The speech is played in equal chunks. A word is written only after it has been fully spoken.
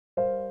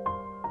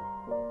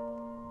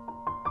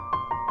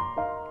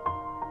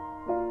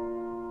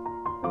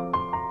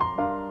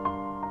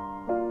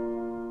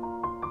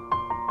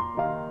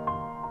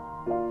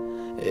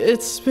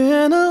It's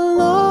been a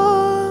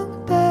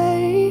long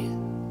day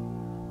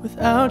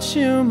without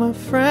you, my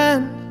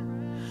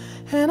friend,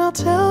 and I'll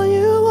tell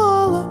you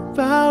all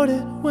about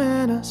it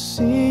when I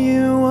see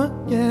you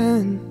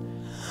again.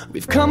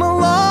 We've come a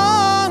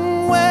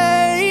long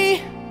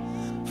way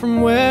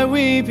from where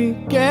we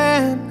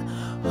began.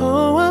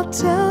 Oh, I'll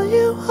tell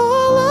you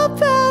all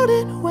about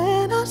it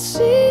when I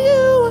see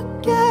you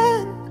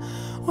again.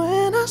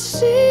 When I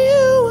see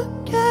you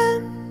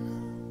again.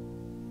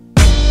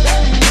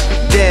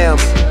 Damn,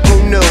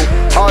 who knew?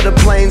 All the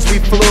planes we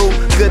flew,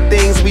 good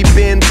things we've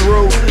been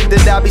through,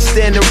 that I'll be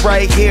standing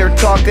right here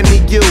talking to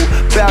you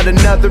about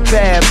another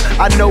path.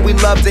 I know we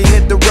love to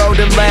hit the road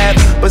and laugh,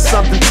 but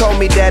something told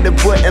me that it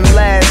wouldn't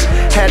last.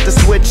 Had to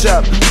switch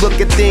up, look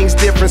at things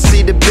different,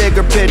 see the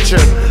bigger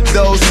picture.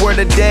 Those were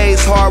the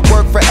days, hard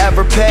work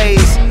forever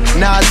pays.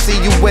 Now I see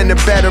you in a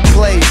better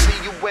place.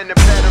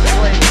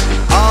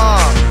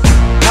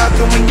 How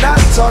can we not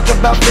talk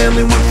about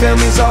family when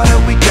family's all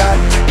that we got?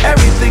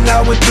 Everything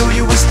I went through,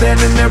 you were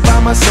standing there by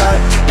my side,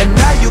 and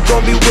now you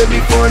gon' be with me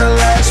for the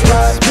last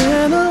ride. It's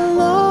been a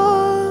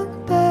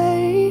long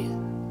day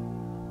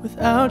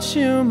without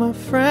you, my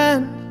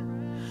friend,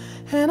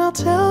 and I'll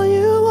tell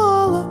you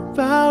all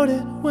about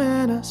it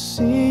when I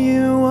see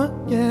you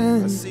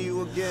again.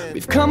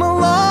 We've come a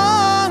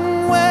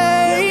long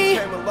way,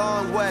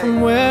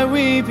 from where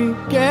we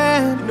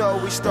began. You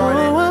know we started.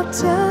 Oh, I'll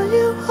tell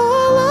you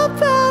all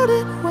about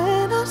it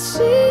when I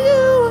see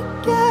you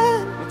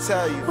again. Let me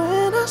tell you.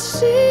 When I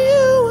see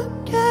you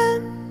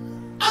again.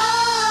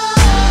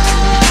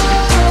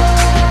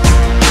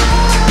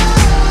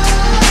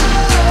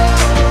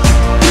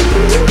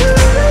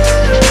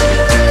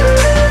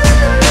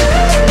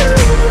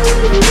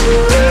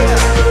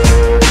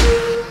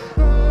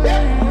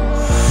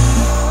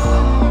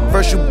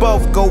 First you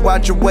both go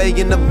out your way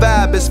and the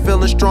vibe is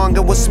feeling strong,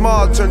 and what's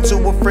small turn to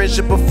a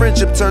friendship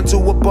turn to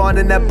a bond,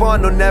 and that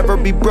bond will never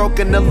be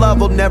broken, the love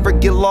will never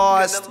get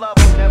lost.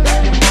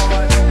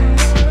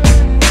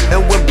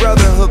 And when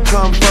brotherhood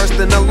come first,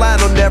 then the line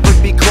will never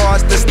be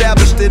crossed.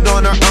 Established it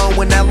on our own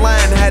when that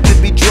line had to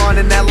be drawn,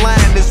 and that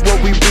line is what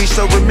we reach,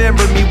 so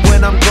remember me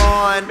when I'm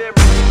gone.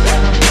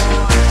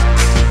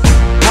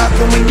 How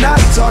can we not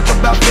talk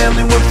about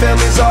family when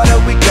family's all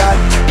that we got?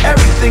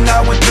 Everything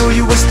I went through,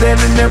 you were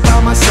standing there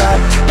by my side,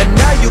 and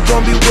now you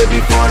gon' be with me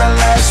for the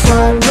last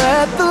ride.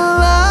 Let the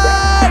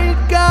light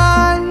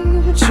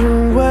guide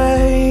your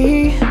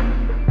way,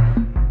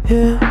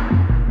 yeah.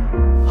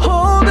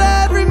 Hold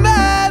every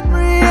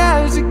memory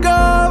as you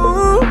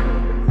go,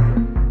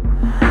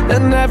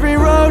 and every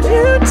road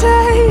you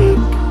take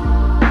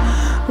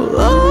will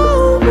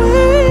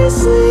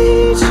always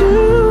lead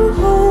you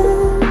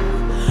home.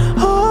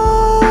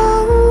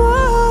 Oh,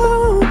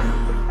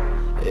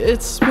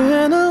 it's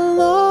been a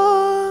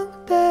long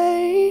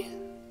day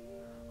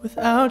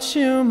without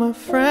you, my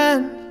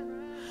friend,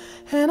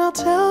 and I'll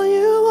tell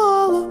you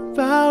all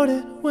about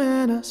it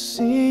when I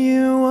see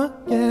you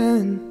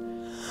again.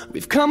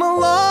 We've come a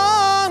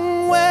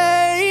long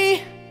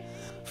way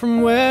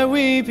from where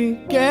we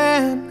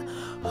began.